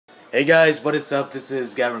Hey guys, what is up? This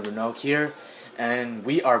is Gavin Renault here, and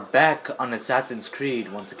we are back on Assassin's Creed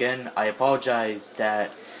once again. I apologize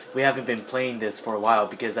that we haven't been playing this for a while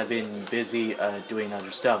because I've been busy doing other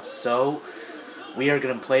stuff. So, we are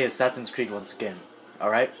gonna play Assassin's Creed once again.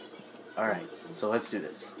 Alright? Alright, so let's do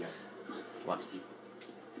this. What?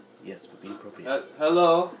 Yes, but be appropriate.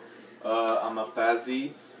 Hello, I'm a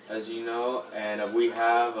Fazzy, as you know, and we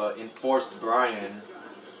have Enforced Brian.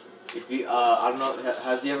 If he, I don't know,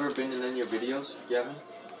 has he ever been in any of your videos, Gavin?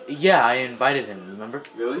 Yeah, I invited him, remember?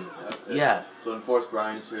 Really? Okay. Yeah. So Enforced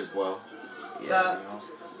Brian is here as well. Yeah. You know?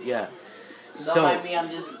 Yeah. Don't mind me, I'm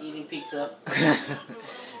just eating pizza.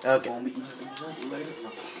 Okay.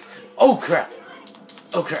 Oh crap!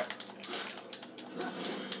 Oh crap!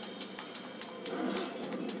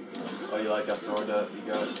 Oh, you like that sword that you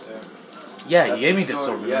got there? Yeah, That's you gave the me this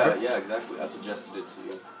sword, remember? Yeah, exactly. I suggested it to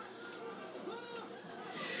you.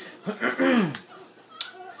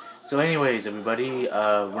 So anyways, everybody,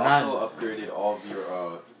 we're also upgraded all of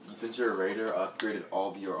your, since you're a raider, I upgraded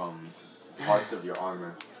all of your, parts of your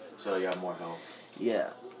armor, so you have more health.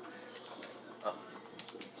 Yeah.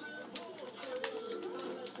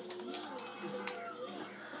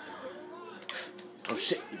 Oh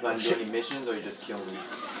shit. You plan to do any missions, or you just killing?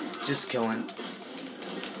 Just killing.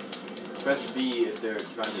 Press B if they're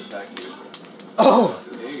trying to attack you. Oh!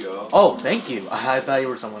 There you go. Oh, thank you. I thought you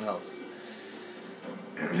were someone else.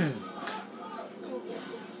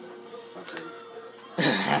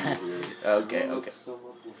 Okay.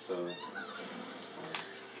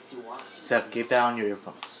 Seth, keep that on your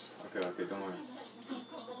earphones. Okay, don't worry.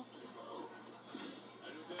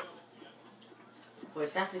 For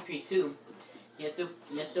Assassin's Creed 2, you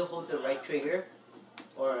have to hold the right trigger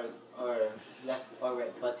or left or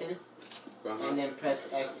right button, and then press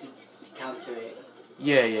X to counter it.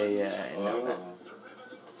 Yeah. I know that.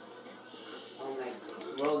 On like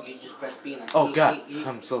Rogue, you just press B and like. Oh god,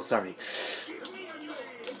 I'm so sorry.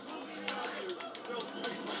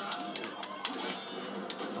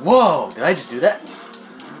 Whoa, did I just do that?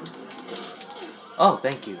 Oh,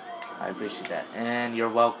 thank you. I appreciate that. And you're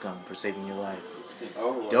welcome for saving your life.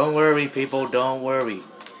 Oh, Don't worry, people, don't worry.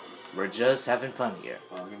 We're just having fun here.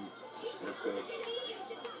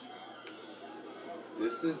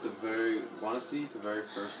 This is the very, wanna see the very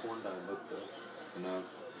first one that I looked up when I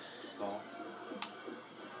was small?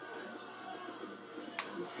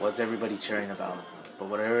 What's everybody cheering about? But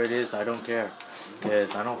whatever it is, I don't care.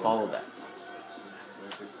 Because I don't follow that.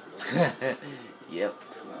 Yep.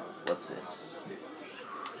 What's this?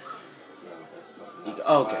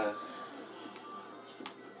 Oh, okay.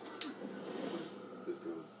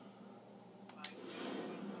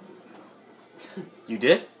 You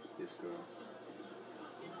did? This girl.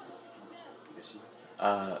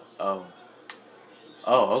 Oh.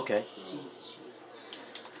 Oh, okay.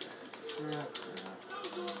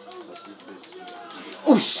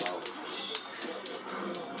 Oh, shit.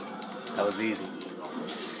 That was easy.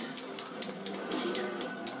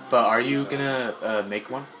 But are you gonna make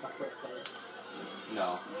one?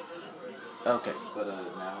 No. Okay. But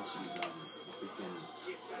now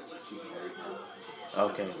she's married now.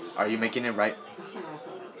 Okay. Are you making it right?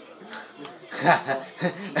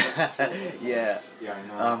 Yeah. Yeah, I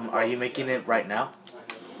know. Are you making it right now?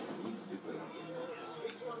 He's stupid.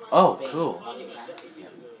 Oh, cool.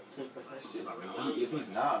 If he's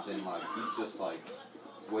not, then like he's just like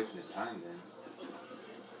wasting his time then.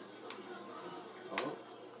 Oh.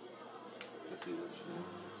 Let's see which one.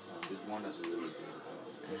 There's one that's really good.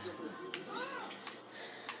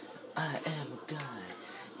 I am a God,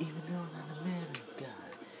 even though I'm not a man of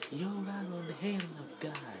God. You're right on the hand of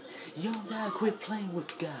God. You gotta quit playing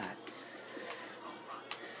with God.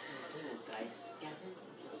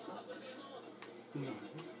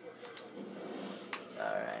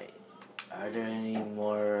 Alright. Are there any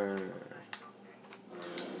more?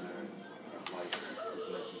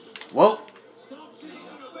 Whoa!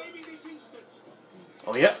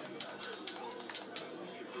 Oh, yeah.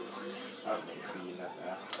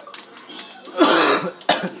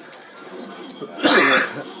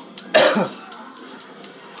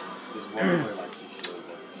 There's one where like she shows up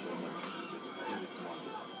this one.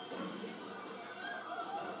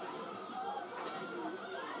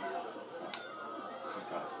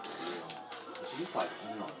 She's like,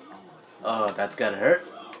 Oh, that's gotta hurt.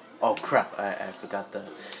 Oh crap! I forgot the.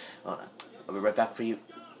 Hold on. I'll be right back for you.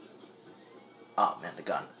 Oh man, the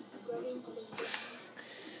gun.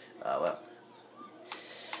 Well.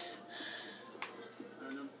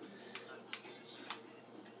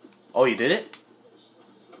 Oh, you did it?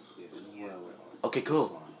 Okay,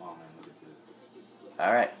 cool.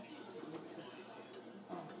 Alright.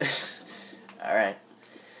 Alright.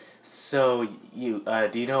 So you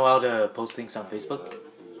do you know how to post things on Facebook?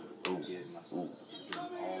 Ooh. Ooh.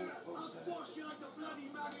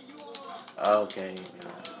 Okay.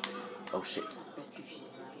 Oh shit.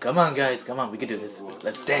 Come on, guys. Come on. We can do this.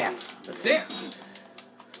 Let's dance. Let's dance.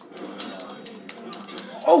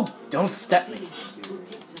 Oh! Don't step me.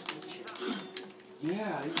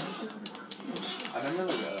 Yeah. I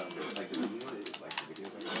remember like the videos like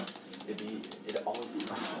that. It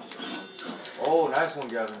always. Oh, nice one,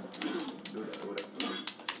 Gavin.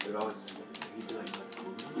 It always. He'd be like.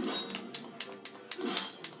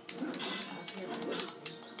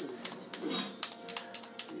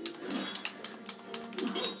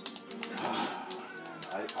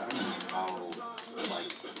 I don't know how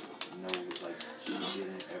like she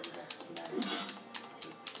didn't ever get snapped.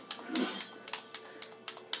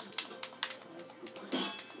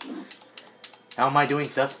 How am I doing,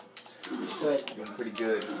 Seth? Good. Doing pretty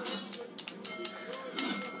good.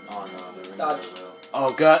 Oh no, they're Dodge. well.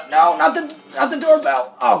 Oh god, no, not the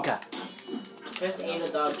doorbell. Oh god. Press A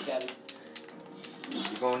to dodge, Gavin. You're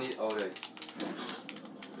gonna need. Oh, wait.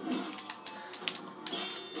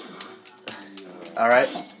 All right.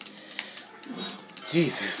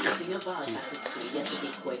 Jesus The Christ. thing about you have to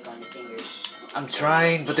be quick on your fingers. I'm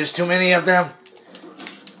trying, but there's too many of them.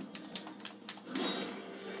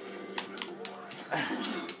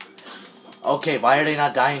 Okay, why are they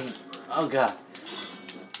not dying? Oh god.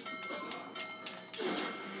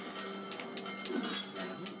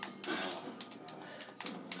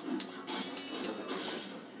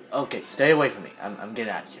 Okay, stay away from me. I'm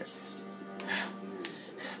getting out of here.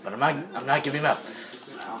 But I'm not giving up.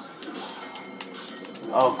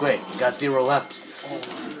 Oh great, got 0 left.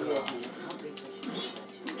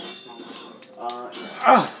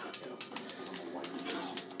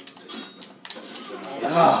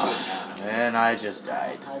 And I just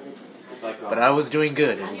died. It's like, But I was doing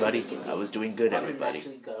good, everybody. I was doing good, everybody.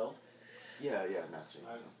 Yeah, naturally.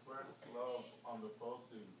 I expressed love on the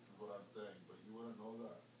postings is what I'm saying, but you wouldn't know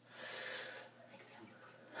that.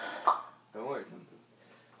 Don't worry.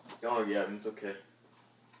 Don't worry, Gavin. It's okay.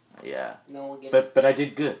 Yeah. No one gets. But I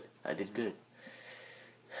did good. I did good.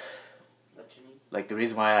 What you need? Like the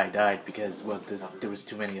reason why I died because there was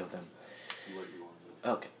too many of them.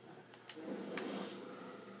 Okay.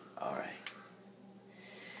 All right.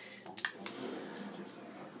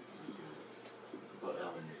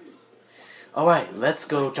 All right. Let's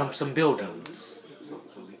go jump some buildings. So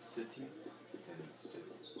Felicity, and it's just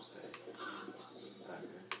okay.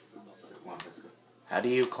 Come on, let's go. How do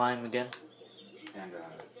you climb again? And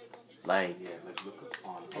Like. yeah, like look up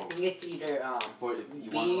on. I think it's either For if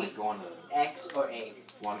you B, want to like go on the X or A.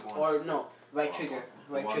 Or no, right trigger.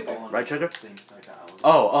 Right trigger. Right trigger? Same side that I was.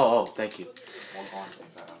 Oh, thank you. One on the same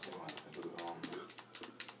side I was on.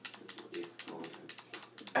 It's called.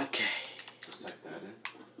 Okay. Just type that in,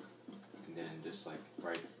 and then just like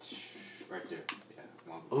right there.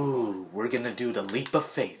 Yeah. Ooh, we're gonna do the leap of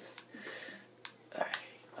faith. All right,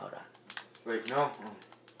 hold on. Wait, no.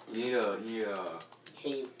 You need a.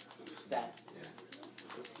 Hey, stat. Yeah.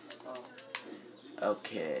 This is,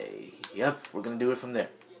 Okay. Yep, we're gonna do it from there,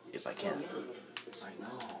 if I can. I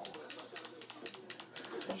know.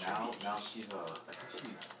 Now she's I think she's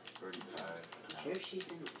 35. Sure, she's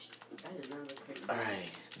in. That is not look crazy. All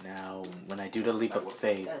right. Now, when I do the leap of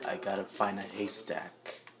faith, I gotta find a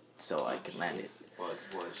haystack so I can land it. What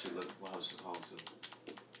she looks? How's she?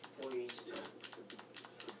 4 years ago.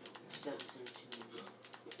 2002.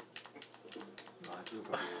 No, I feel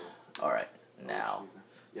pretty old. All right. Now.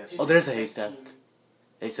 Yeah. Oh, there's a haystack.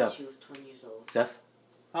 Hey, Seth. She was 20 years old. Seth.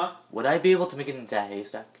 Huh? Would I be able to make it into a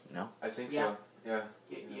haystack? No. I think Yeah. so. Yeah.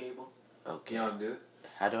 You're able. Okay. You know how to do it?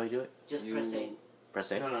 How do I do it? Just You- press A.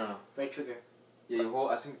 Press A. No. Right trigger. Yeah, you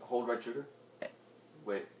hold. I think hold right trigger.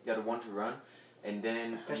 Wait, you got a 1 to run, and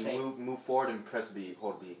then Press you A. move forward and press B.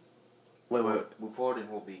 Hold B. Wait. Move forward and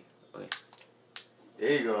hold B. Okay.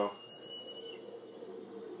 There you go.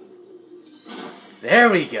 There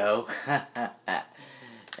we go.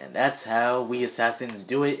 And that's how we assassins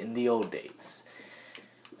do it in the old days.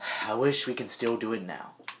 I wish we can still do it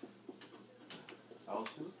now. I'll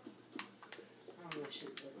shoot. I don't know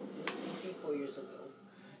shit. They say 4 years ago.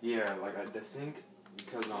 Yeah, like I think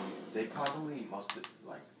because they probably must have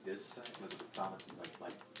like this site was found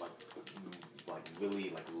like really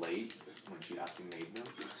like late when she actually made them,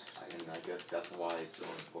 and I guess that's why it's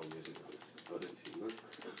only 4 years ago. But if you look,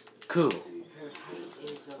 Cool. Her height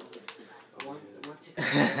is 160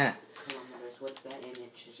 kilometers. What's that in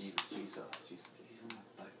inches? she's only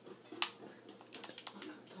 5'2". I'm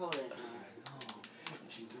taller than her. I know.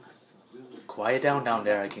 She looks really. Quiet down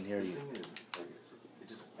there. I can hear The you. thing is, like, it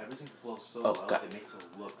just everything flows so Oh, well. God. It makes her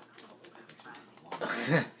look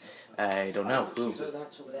I don't know. Who? So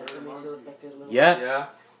that's what that makes it look like a little. Yeah? Yeah.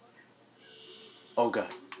 Oh god.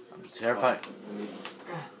 I'm terrified.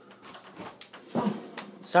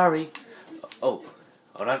 Sorry. Oh.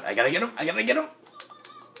 Hold on. I gotta get him. I gotta get him.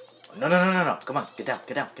 No, no, no, no, no. Come on. Get down.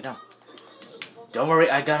 Get down. Get down. Don't worry.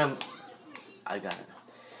 I got him. I got him.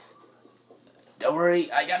 Don't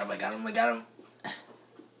worry. I got him. I got him. I got him.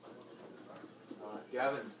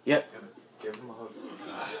 Gavin. Yep. Gavin, give him a hug.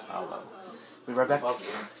 I'll be right back.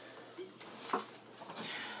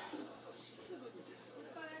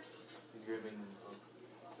 He's giving him a hug.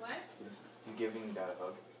 What? He's giving Dad a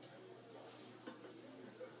hug.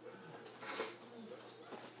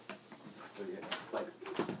 So yeah, like.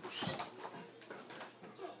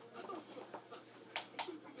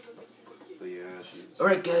 But yeah, she's.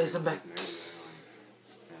 Alright, guys. I'm back. married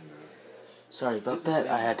now, and, Sorry about that.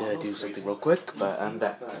 I had to do something real quick, but I'm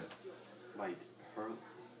back. Like her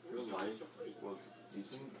life was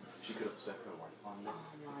decent. She could have set her life on Oh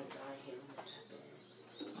this. my god, I hate when this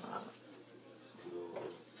happens.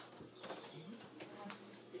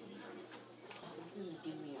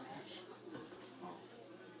 Give me a rush.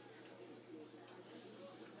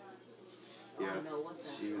 Yeah, Oh no, what the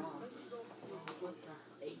she was. hell? What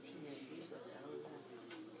the 18 abuse? What the hell is that?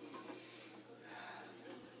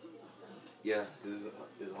 Yeah, this is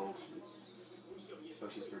whole. So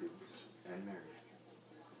she's 30 and married.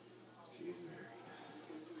 She is married.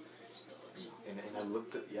 And I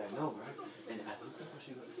looked at, yeah, I know, right? And I looked at how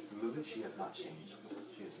she looked. Literally, she has not changed.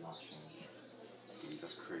 She has not changed. Dude,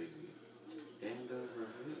 that's crazy. And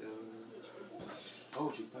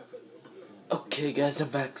oh, she played for. Okay, guys. I'm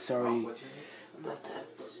back. Sorry. What's your name? I'm about to have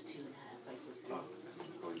 2.5, 5 foot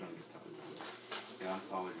Oh, you're gonna get taller. Yeah, I'm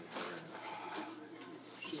taller than her.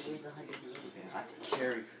 She weighs 180. And I can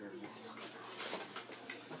carry her.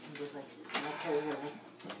 Fucking just like, not carry her like.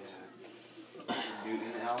 Yeah. Dude,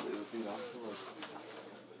 and now it was dude, also like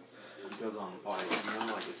because like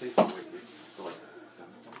like it's safe to wait for like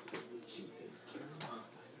something. She was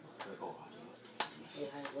like, oh, I love Hey,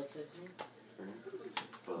 hi, what's her name? her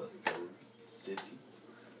name. City.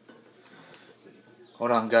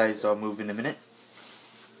 Hold on, guys. I'll move in a minute.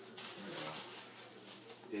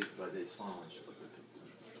 But it's fun when she looked at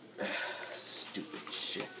the picture. Stupid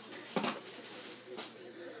shit.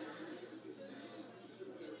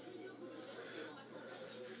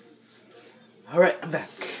 Alright, I'm back.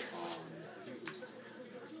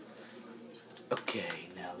 Okay,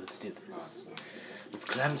 now let's do this. Let's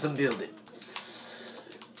climb some buildings.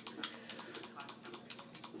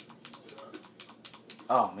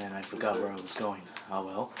 Oh man, I forgot where I was going. Oh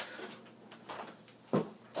well.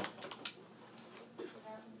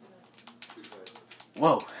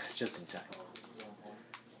 Whoa, just in time.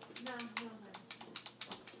 No, no, no.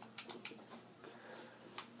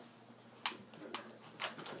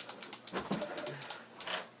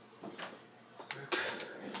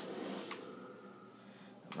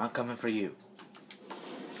 I'm not coming for you.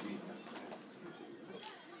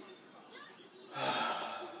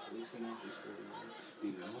 At least we know she's pretty.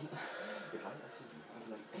 Dude, if I actually, I'd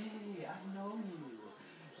be like, hey, I know you.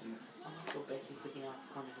 And Oh, go back, he's looking out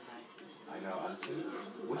the corner of his eye. I know, honestly.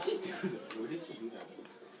 What'd she do? Where did she do that?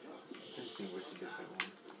 I can't see where she did that one.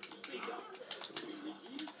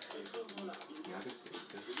 Yeah, I just save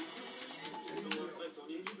this.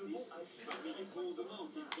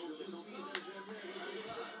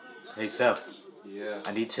 Hey Seth, Yeah.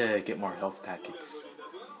 I need to get more health packets.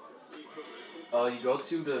 You go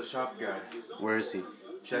to the shop guide. Where is he?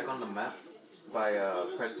 Check on the map by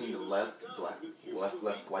pressing the left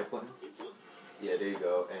white button. Yeah, there you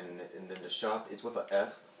go. And then the shop, it's with a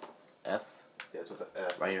F. F? Yeah, it's with a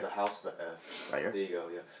F. Right It's here. a house with a F. Right here? There you go.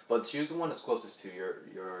 Yeah. But choose the one that's closest to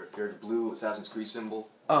your blue Assassin's Creed symbol.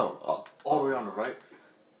 Oh, All the way on the right.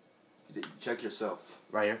 Check yourself.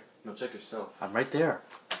 right here. No, check yourself. I'm right there.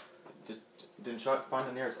 Just then try find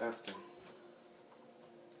the nearest F then.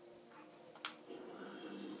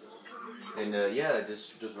 And yeah,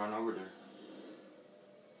 just run over there.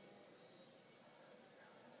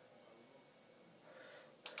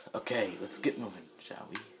 Okay, let's get moving, shall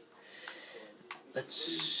we? Let's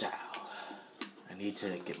shall. I need to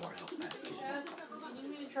get more health packets. Yeah, you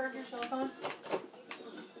need me to charge your cell phone?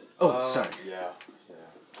 Oh, sorry. Yeah.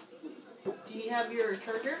 Do you have your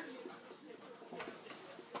charger?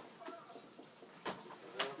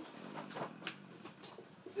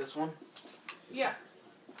 This one? Yeah.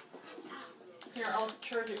 Here, I'll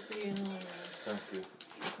charge it for you in a minute. Thank you.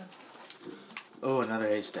 Oh, another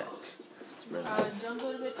haystack. It's really Don't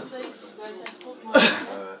go to bed too late. You guys have school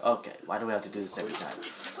tomorrow. Okay, why do we have to do this every time?